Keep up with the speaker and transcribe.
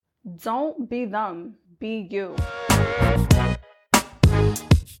Don't be them, be you.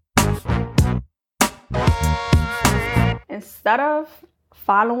 Instead of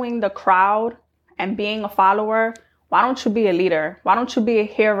following the crowd and being a follower, why don't you be a leader? Why don't you be a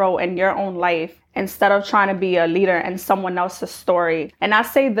hero in your own life instead of trying to be a leader in someone else's story? And I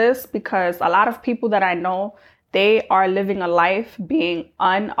say this because a lot of people that I know, they are living a life being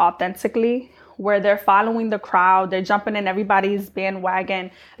unauthentically, where they're following the crowd, they're jumping in everybody's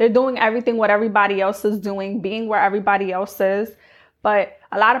bandwagon, they're doing everything what everybody else is doing, being where everybody else is. But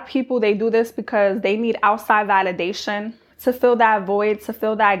a lot of people, they do this because they need outside validation to fill that void, to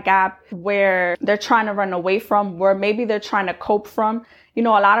fill that gap where they're trying to run away from, where maybe they're trying to cope from. You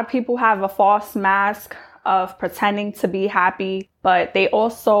know, a lot of people have a false mask of pretending to be happy, but they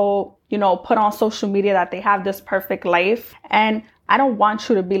also, you know, put on social media that they have this perfect life. And I don't want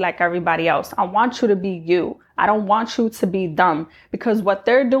you to be like everybody else. I want you to be you. I don't want you to be them, because what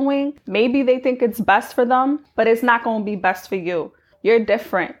they're doing, maybe they think it's best for them, but it's not going to be best for you. You're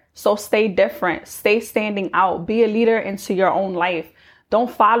different. So stay different. Stay standing out. Be a leader into your own life.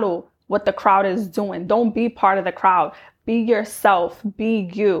 Don't follow what the crowd is doing. Don't be part of the crowd. Be yourself. Be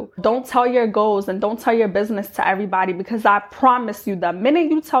you. Don't tell your goals and don't tell your business to everybody, because I promise you, the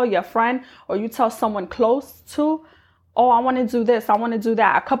minute you tell your friend or you tell someone close to, oh, I want to do this, I want to do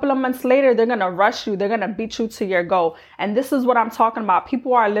that, a couple of months later, they're going to rush you. They're going to beat you to your goal. And this is what I'm talking about.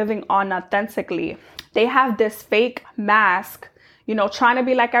 People are living unauthentically. They have this fake mask, you know, trying to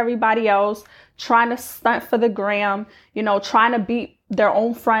be like everybody else, trying to stunt for the gram, you know, trying to beat their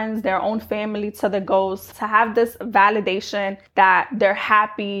own friends, their own family to the goals, to have this validation that they're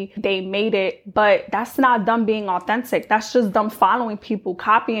happy, they made it. But that's not them being authentic. That's just them following people,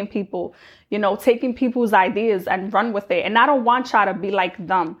 copying people, you know, taking people's ideas and run with it. And I don't want y'all to be like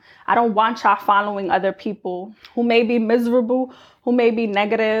them. I don't want y'all following other people who may be miserable, who may be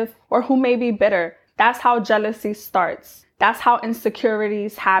negative, or who may be bitter. That's how jealousy starts. That's how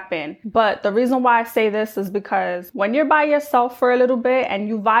insecurities happen. But the reason why I say this is because when you're by yourself for a little bit and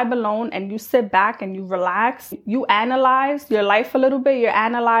you vibe alone and you sit back and you relax, you analyze your life a little bit, you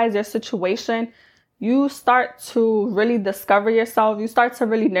analyze your situation, you start to really discover yourself, you start to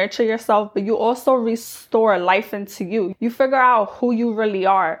really nurture yourself, but you also restore life into you. You figure out who you really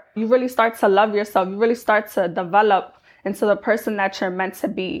are. You really start to love yourself. You really start to develop into the person that you're meant to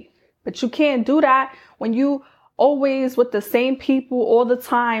be. But you can't do that when you always with the same people all the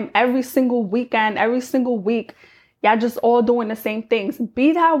time, every single weekend, every single week. Y'all just all doing the same things.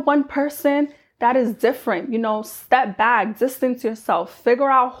 Be that one person that is different. You know, step back, distance yourself, figure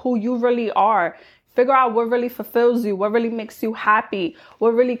out who you really are. Figure out what really fulfills you, what really makes you happy,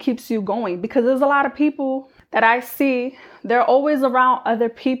 what really keeps you going. Because there's a lot of people that I see, they're always around other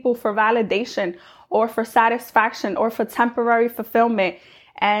people for validation or for satisfaction or for temporary fulfillment.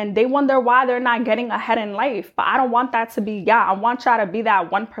 And they wonder why they're not getting ahead in life. But I don't want that to be y'all. I want y'all to be that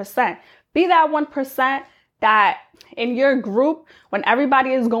 1%. Be that 1% that in your group, when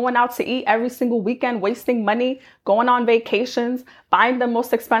everybody is going out to eat every single weekend, wasting money, going on vacations, buying the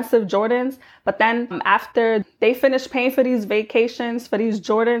most expensive Jordans. But then after they finish paying for these vacations, for these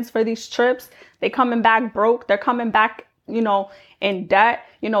Jordans, for these trips, they coming back broke. They're coming back, you know, in debt,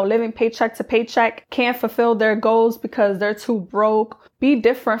 you know, living paycheck to paycheck, can't fulfill their goals because they're too broke. Be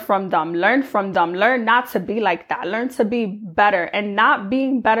different from them. Learn from them. Learn not to be like that. Learn to be better, and not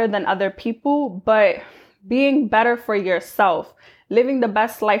being better than other people, but being better for yourself, living the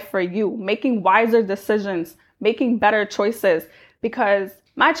best life for you, making wiser decisions, making better choices. Because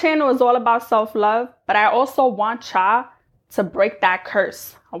my channel is all about self-love, but I also want y'all to break that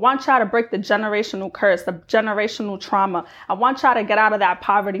curse. I want y'all to break the generational curse, the generational trauma. I want y'all to get out of that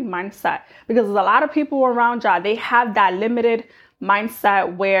poverty mindset, because there's a lot of people around y'all, they have that limited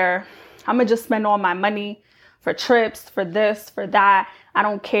mindset where I'm gonna just spend all my money for trips, for this, for that. I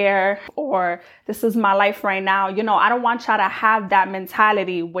don't care, or this is my life right now. You know, I don't want y'all to have that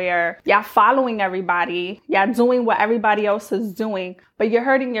mentality where y'all following everybody, y'all doing what everybody else is doing, but you're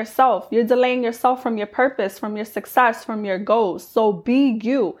hurting yourself. You're delaying yourself from your purpose, from your success, from your goals. So be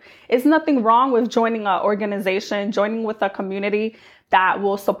you. It's nothing wrong with joining an organization, joining with a community that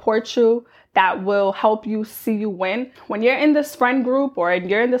will support you, that will help you see you win. When you're in this friend group or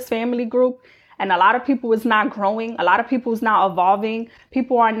you're in this family group, and a lot of people is not growing, a lot of people is not evolving,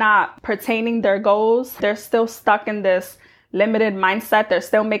 people are not pertaining their goals, they're still stuck in this limited mindset, they're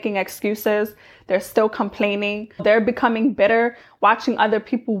still making excuses, they're still complaining, they're becoming bitter, watching other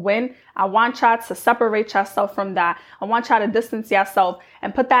people win. I want y'all to separate yourself from that. I want y'all to distance yourself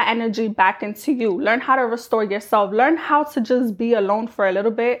and put that energy back into you. Learn how to restore yourself. Learn how to just be alone for a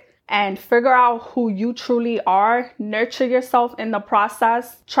little bit and figure out who you truly are. Nurture yourself in the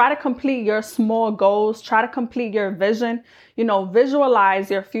process. Try to complete your small goals. Try to complete your vision. Visualize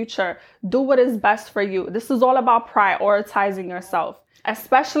your future. Do what is best for you. This is all about prioritizing yourself,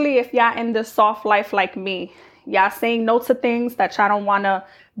 especially if y'all in this soft life like me. Y'all saying no to things that y'all don't want to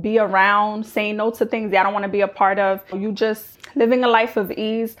be around, saying no to things y'all don't want to be a part of. You just living a life of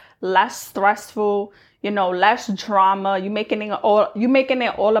ease, less stressful, less drama. You making it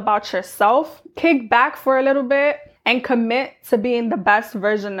all about yourself. Kick back for a little bit and commit to being the best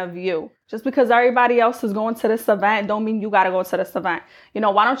version of you. Just because everybody else is going to this event don't mean you got to go to this event.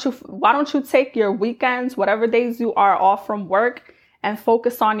 Why don't you take your weekends, whatever days you are off from work, and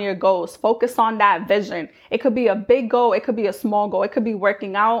focus on your goals. Focus on that vision. It could be a big goal. It could be a small goal. It could be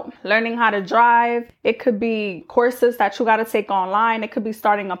working out, learning how to drive. It could be courses that you got to take online. It could be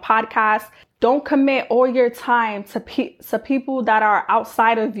starting a podcast. Don't commit all your time to people that are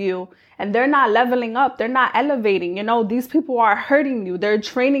outside of you and they're not leveling up. They're not elevating. These people are hurting you. They're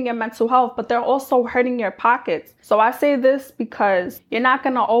draining your mental health, but they're also hurting your pockets. So I say this because you're not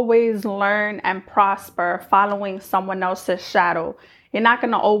going to always learn and prosper following someone else's shadow. You're not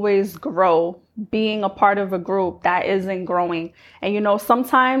going to always grow being a part of a group that isn't growing. And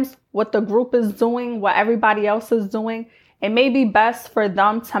sometimes what the group is doing, what everybody else is doing, it may be best for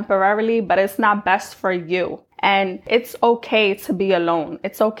them temporarily, but it's not best for you. And it's okay to be alone.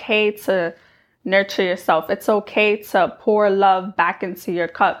 It's okay to nurture yourself. It's okay to pour love back into your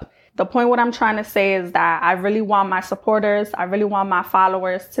cup. The point what I'm trying to say is that I really want my supporters, I really want my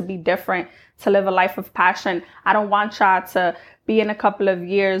followers to be different, to live a life of passion. I don't want y'all to be in a couple of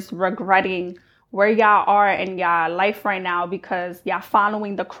years regretting where y'all are in y'all life right now because y'all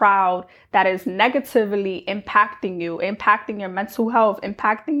following the crowd that is negatively impacting you, impacting your mental health,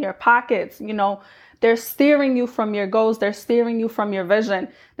 impacting your pockets. They're steering you from your goals. They're steering you from your vision.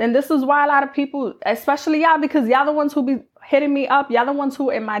 Then this is why a lot of people, especially y'all, because y'all the ones who be hitting me up. Y'all the ones who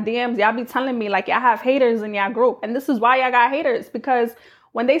in my DMs, y'all be telling me like y'all have haters in y'all group. And this is why y'all got haters, because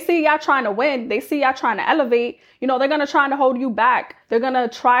when they see y'all trying to win, they see y'all trying to elevate, they're going to try to hold you back. They're going to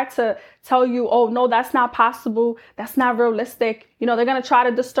try to tell you, oh, no, that's not possible. That's not realistic. They're going to try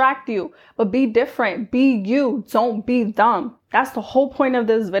to distract you. But be different. Be you. Don't be dumb. That's the whole point of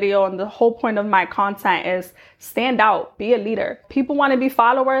this video, and the whole point of my content is stand out. Be a leader. People want to be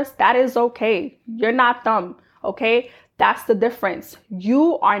followers. That is okay. You're not dumb. Okay? That's the difference.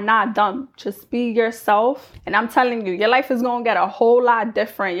 You are not dumb. Just be yourself. And I'm telling you, your life is going to get a whole lot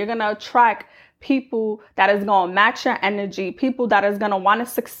different. You're going to attract people that is going to match your energy, people that is going to want to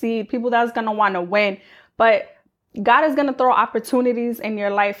succeed, people that's going to want to win. But God is going to throw opportunities in your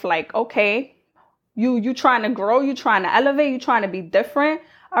life like, okay, you trying to grow, you trying to elevate, you trying to be different.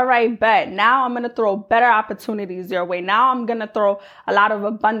 All right, bet. Now I'm going to throw better opportunities your way. Now I'm going to throw a lot of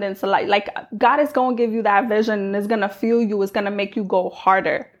abundance. Like God is going to give you that vision and it's going to fuel you. It's going to make you go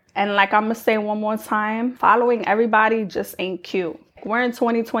harder. And like I'm going to say one more time, following everybody just ain't cute. We're in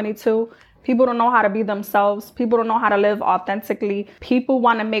 2022. People don't know how to be themselves. People don't know how to live authentically. People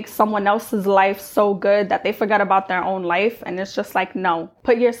want to make someone else's life so good that they forget about their own life. And it's just like, no,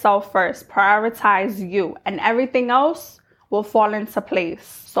 put yourself first, prioritize you, and everything else will fall into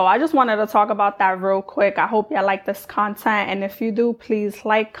place. So I just wanted to talk about that real quick. I hope y'all like this content. And if you do, please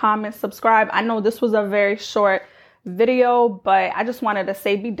like, comment, subscribe. I know this was a very short video, but I just wanted to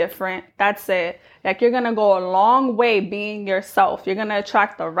say be different. That's it. Like, you're going to go a long way being yourself. You're going to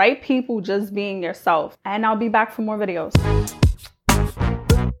attract the right people just being yourself. And I'll be back for more videos.